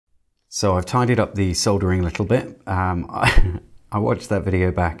So I've tidied up the soldering a little bit. I watched that video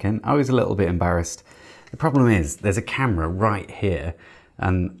back and I was a little bit embarrassed. The problem is there's a camera right here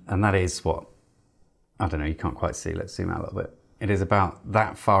and that is what, I don't know, you can't quite see. Let's zoom out a little bit. It is about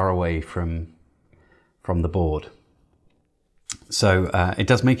that far away from the board. So it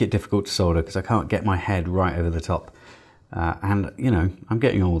does make it difficult to solder because I can't get my head right over the top. And you know, I'm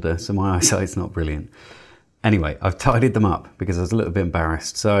getting older, so my eyesight's not brilliant. Anyway, I've tidied them up because I was a little bit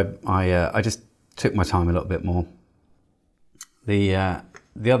embarrassed. So I just took my time a little bit more. The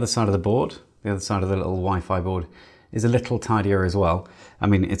other side of the board, the other side of the little Wi-Fi board is a little tidier as well. I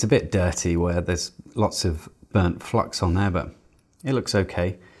mean, it's a bit dirty where there's lots of burnt flux on there, but it looks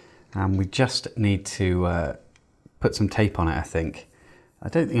okay. We just need to put some tape on it, I think. I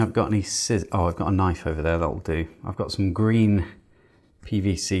don't think I've got any scissors. Oh, I've got a knife over there, that'll do. I've got some green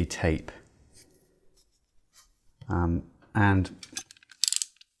PVC tape. And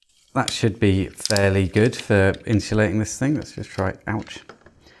that should be fairly good for insulating this thing. Let's just try it. Ouch.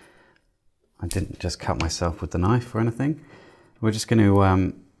 I didn't just cut myself with the knife or anything. We're just going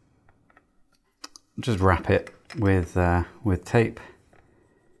to just wrap it with tape.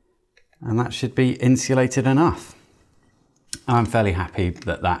 And that should be insulated enough. I'm fairly happy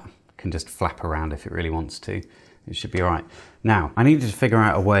that that can just flap around if it really wants to. It should be all right. Now, I needed to figure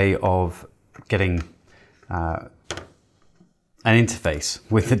out a way of getting an interface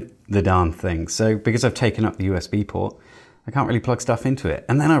with the darn thing. So because I've taken up the USB port, I can't really plug stuff into it.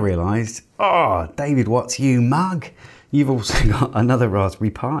 And then I realized, oh, David, what's you mug? You've also got another Raspberry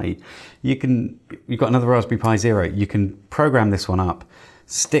Pi. You've got another Raspberry Pi Zero. You can program this one up,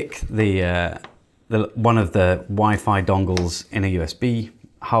 stick one of the Wi-Fi dongles in a USB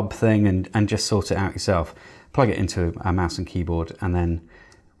hub thing and just sort it out yourself. Plug it into a mouse and keyboard and then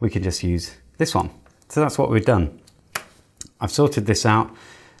we can just use this one. So that's what we've done. I've sorted this out.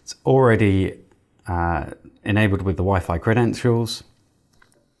 It's already enabled with the Wi-Fi credentials.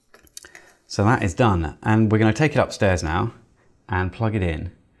 So that is done. And we're going to take it upstairs now and plug it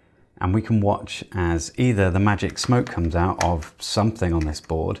in. And we can watch as either the magic smoke comes out of something on this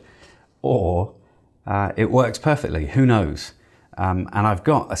board or it works perfectly. Who knows? And I've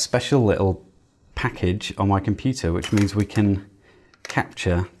got a special little package on my computer, which means we can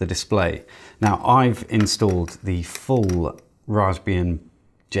capture the display. Now I've installed the full Raspbian and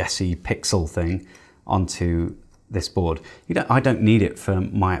Jessie Pixel thing onto this board. I don't need it for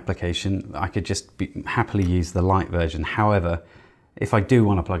my application. I could just happily use the light version. However, if I do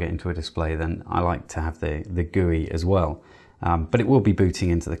want to plug it into a display, then I like to have the GUI as well. But it will be booting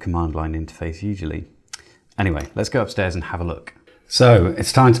into the command line interface usually. Anyway, let's go upstairs and have a look. So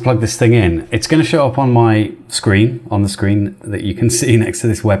it's time to plug this thing in. It's going to show up on my screen, on the screen that you can see next to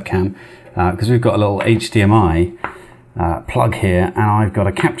this webcam, because we've got a little HDMI plug here, and I've got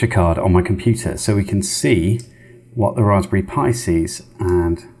a capture card on my computer so we can see what the Raspberry Pi sees.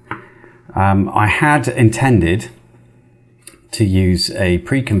 And I had intended to use a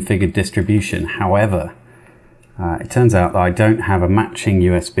pre-configured distribution. However, it turns out that I don't have a matching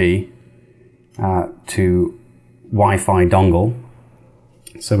USB to Wi-Fi dongle.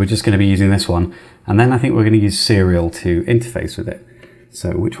 So we're just going to be using this one. And then I think we're going to use Serial to interface with it.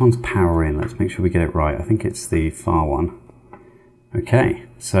 So which one's power in? Let's make sure we get it right. I think it's the far one. Okay,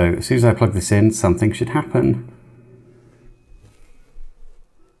 so as soon as I plug this in, something should happen.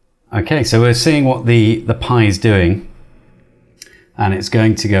 Okay, so we're seeing what the Pi is doing. And it's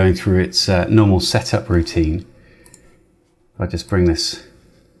going to go through its normal setup routine. If I just bring this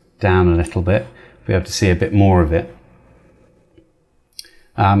down a little bit, be able to see a bit more of it.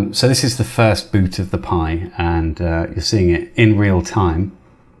 So this is the first boot of the Pi, and you're seeing it in real time.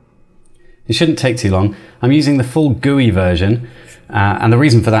 It shouldn't take too long. I'm using the full GUI version, and the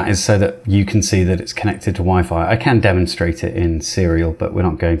reason for that is so that you can see that it's connected to Wi-Fi. I can demonstrate it in Serial, but we're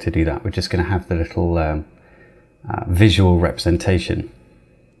not going to do that. We're just going to have the little visual representation.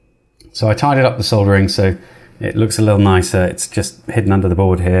 So I tidied up the soldering so it looks a little nicer. It's just hidden under the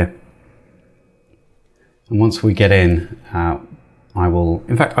board here. And once we get in,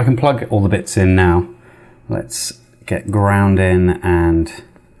 in fact, I can plug all the bits in now. Let's get ground in and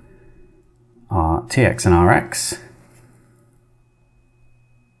our TX and RX.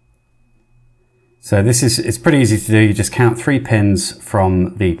 So this is, it's pretty easy to do. You just count 3 pins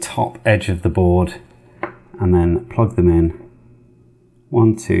from the top edge of the board and then plug them in.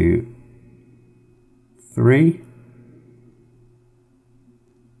 1, 2, 3.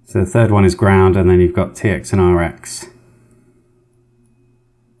 So the third one is ground, and then you've got TX and RX.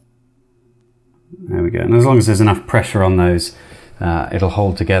 There we go. And as long as there's enough pressure on those, it'll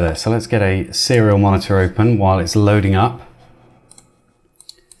hold together. So let's get a serial monitor open while it's loading up.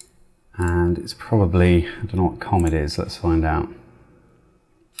 and it's probably, I don't know what COM it is, let's find out.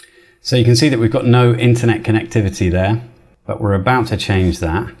 So you can see that we've got no internet connectivity there, but we're about to change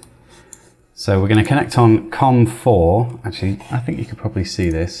that. So we're going to connect on COM4. Actually, I think you could probably see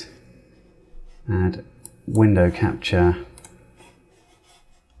this. Add window capture.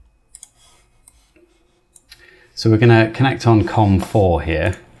 So we're going to connect on COM4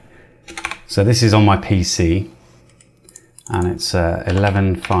 here. So this is on my PC, and it's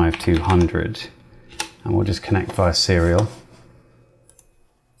 115200, and we'll just connect via serial.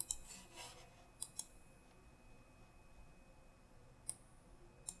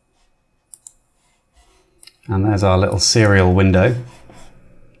 And there's our little serial window.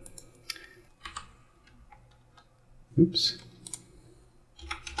 Oops.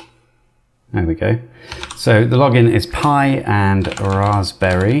 There we go. So the login is Pi and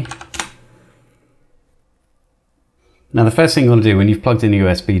Raspberry. Now the first thing you want to do when you've plugged in a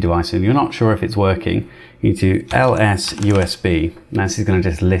USB device and you're not sure if it's working, you need to ls USB. Now this is going to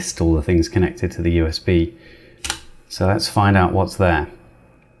just list all the things connected to the USB. So let's find out what's there.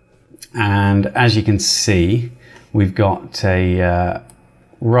 And as you can see, we've got a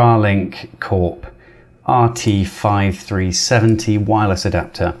Ralink Corp RT5370 wireless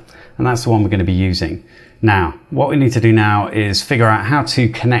adapter, and that's the one we're going to be using. Now, what we need to do now is figure out how to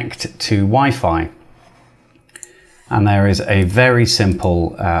connect to Wi-Fi. And there is a very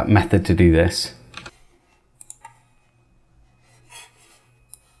simple method to do this.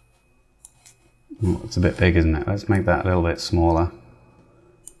 Oh, it's a bit big, isn't it? Let's make that a little bit smaller.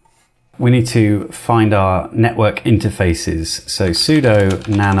 We need to find our network interfaces. So sudo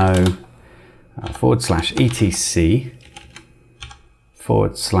nano /etc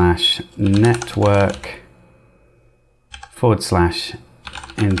 /network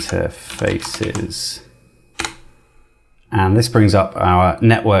 /interfaces. And this brings up our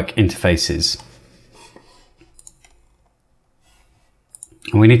network interfaces.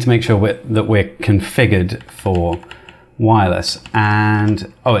 And we need to make sure that we're configured for wireless,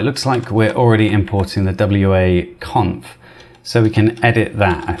 and oh, it looks like we're already importing the WA conf, so we can edit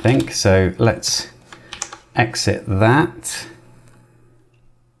that, I think. So let's exit that.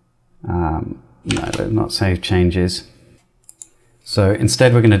 No, let's not save changes. So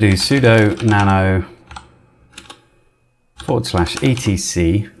instead we're going to do sudo nano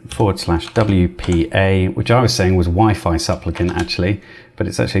 /etc /WPA, which I was saying was Wi-Fi supplicant actually, but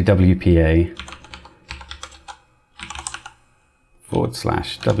it's actually WPA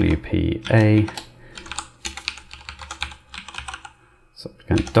 /WPA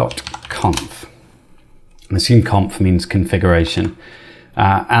supplicant.conf. I assume conf means configuration.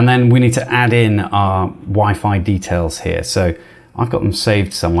 And then we need to add in our Wi-Fi details here. So I've got them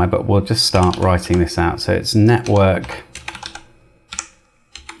saved somewhere, but we'll just start writing this out. So it's network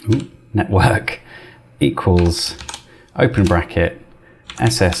equals open bracket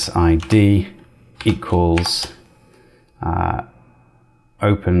SSID equals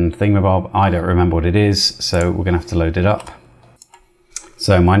open thingamabob. I don't remember what it is, so we're gonna have to load it up.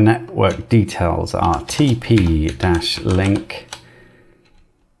 So my network details are TP-link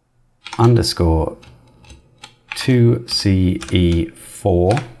 _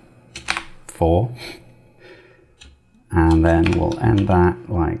 2CE4 and then we'll end that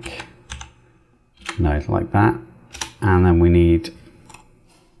like that, and then we need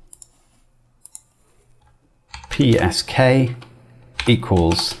PSK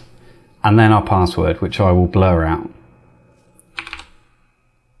equals, and then our password, which I will blur out.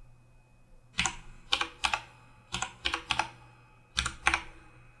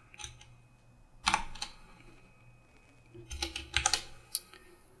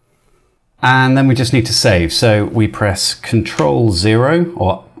 And then we just need to save. So we press Ctrl-0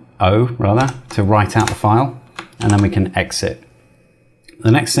 or O rather to write out the file, and then we can exit.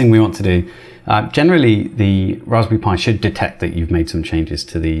 The next thing we want to do, generally the Raspberry Pi should detect that you've made some changes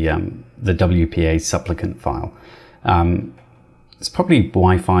to the WPA supplicant file. It's probably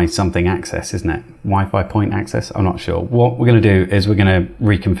Wi-Fi something access, isn't it? Wi-Fi point access, I'm not sure. What we're going to do is we're going to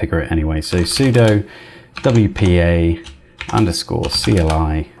reconfigure it anyway. So sudo WPA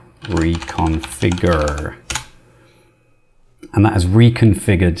 _CLI reconfigure, and that has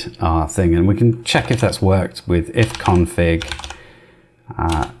reconfigured our thing, and we can check if that's worked with ifconfig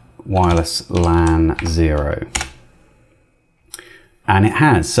wireless LAN 0, and it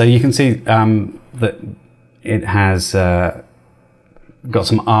has. So you can see that it has got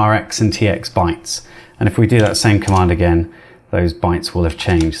some RX and TX bytes, and if we do that same command again, those bytes will have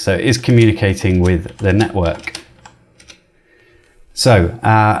changed. So it is communicating with the network. So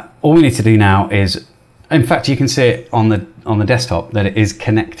all we need to do now is in fact, you can see it on the desktop that it is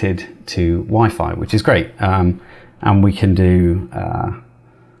connected to Wi-Fi, which is great. And we can do,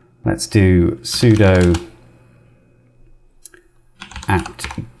 let's do sudo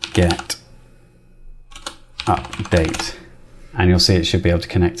apt-get update, and you'll see it should be able to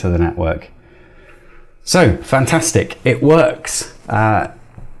connect to the network. So fantastic, it works.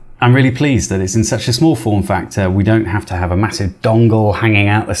 I'm really pleased that it's in such a small form factor. We don't have to have a massive dongle hanging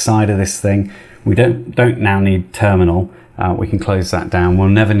out the side of this thing. We don't now need terminal. We can close that down. We'll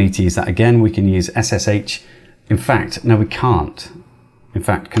never need to use that again. We can use SSH. In fact, no, we can't. In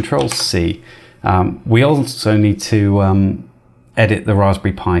fact, Control-C. We also need to edit the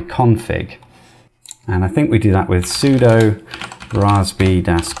Raspberry Pi config. And I think we do that with sudo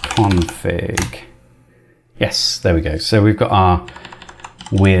raspi-config. Yes, there we go. So we've got our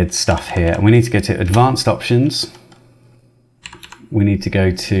weird stuff here, and we need to go to advanced options. We need to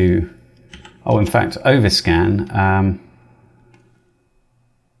go to, oh, in fact, overscan.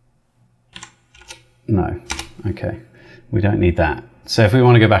 No, okay, we don't need that. So if we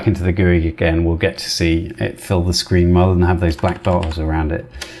want to go back into the GUI again, we'll get to see it fill the screen rather than have those black bars around it.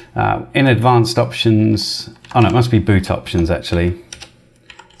 In advanced options, oh no, it must be boot options actually.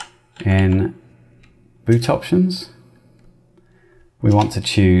 In boot options, we want to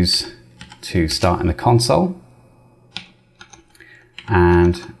choose to start in the console,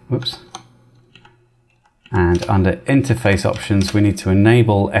 and whoops, and under interface options we need to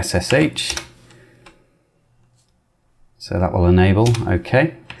enable SSH, so that will enable,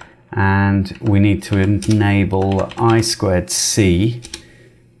 okay, and we need to enable I2C.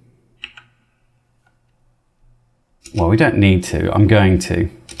 Well, we don't need to, I'm going to.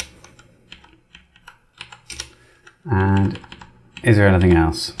 And is there anything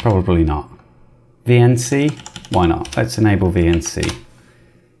else? Probably not. VNC? Why not? Let's enable VNC.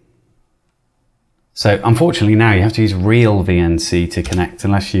 So unfortunately now you have to use real VNC to connect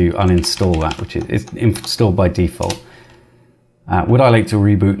unless you uninstall that, which is installed by default. Would I like to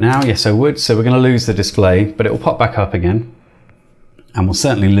reboot now? Yes, I would. So we're going to lose the display, but it will pop back up again. And we'll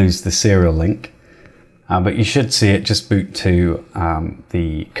certainly lose the serial link. But you should see it just boot to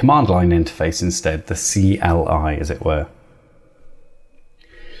the command line interface instead, the CLI as it were.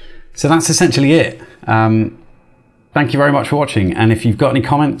 So that's essentially it. Thank you very much for watching, and if you've got any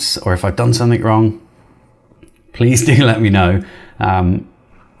comments or if I've done something wrong, please do let me know.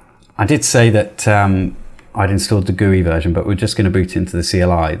 I did say that I'd installed the GUI version, but we're just going to boot into the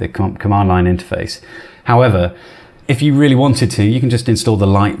CLI, the command line interface. However, if you really wanted to, you can just install the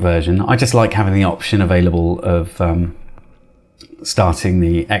light version. I just like having the option available of starting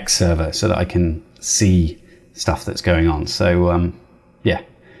the X server so that I can see stuff that's going on. So yeah.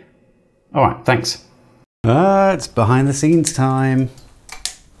 All right, thanks. It's behind the scenes time.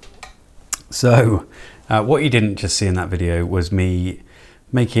 So what you didn't just see in that video was me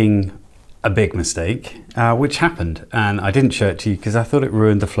making a big mistake, which happened, and I didn't show it to you because I thought it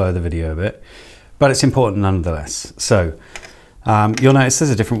ruined the flow of the video a bit, but it's important nonetheless. So you'll notice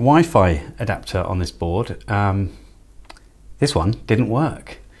there's a different Wi-Fi adapter on this board. This one didn't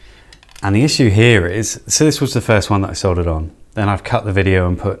work. And the issue here is, so this was the first one that I soldered on. Then I've cut the video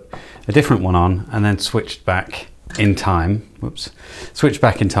and put a different one on and then switched back in time. Whoops. Switched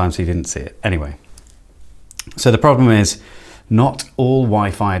back in time so you didn't see it. Anyway, so the problem is not all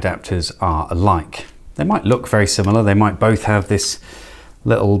Wi-Fi adapters are alike. They might look very similar. They might both have this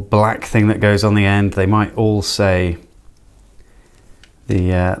little black thing that goes on the end. They might all say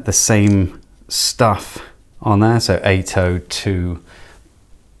the same stuff on there. So ATO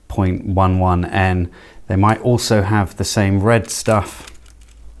 2.11n. They might also have the same red stuff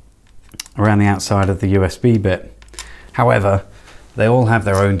around the outside of the USB bit. However, they all have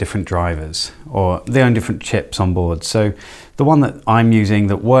their own different drivers or their own different chips on board. So the one that I'm using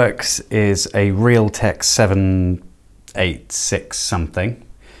that works is a Realtek 786 something.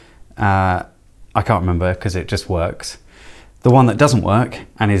 I can't remember because it just works. The one that doesn't work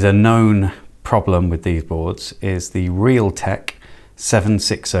and is a known problem with these boards is the Realtek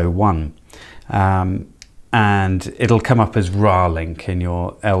 7601. And it'll come up as RAR-link in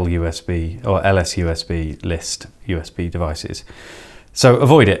your LUSB or LSUSB list USB devices. So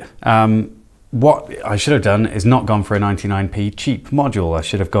avoid it. What I should have done is not gone for a 99p cheap module. I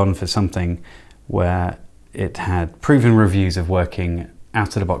should have gone for something where it had proven reviews of working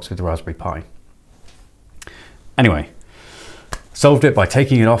out of the box with the Raspberry Pi. Anyway, solved it by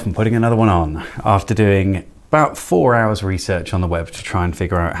taking it off and putting another one on after doing about 4 hours research on the web to try and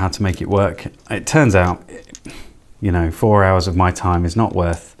figure out how to make it work. It turns out, you know, 4 hours of my time is not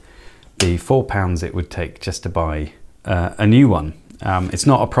worth the £4 it would take just to buy a new one. It's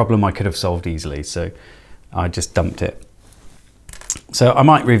not a problem I could have solved easily. So I just dumped it. So I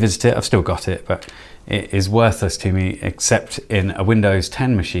might revisit it. I've still got it, but it is worthless to me except in a Windows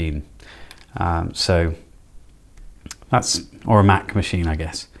 10 machine. So that's, or a Mac machine, I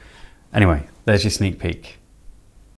guess. Anyway, there's your sneak peek.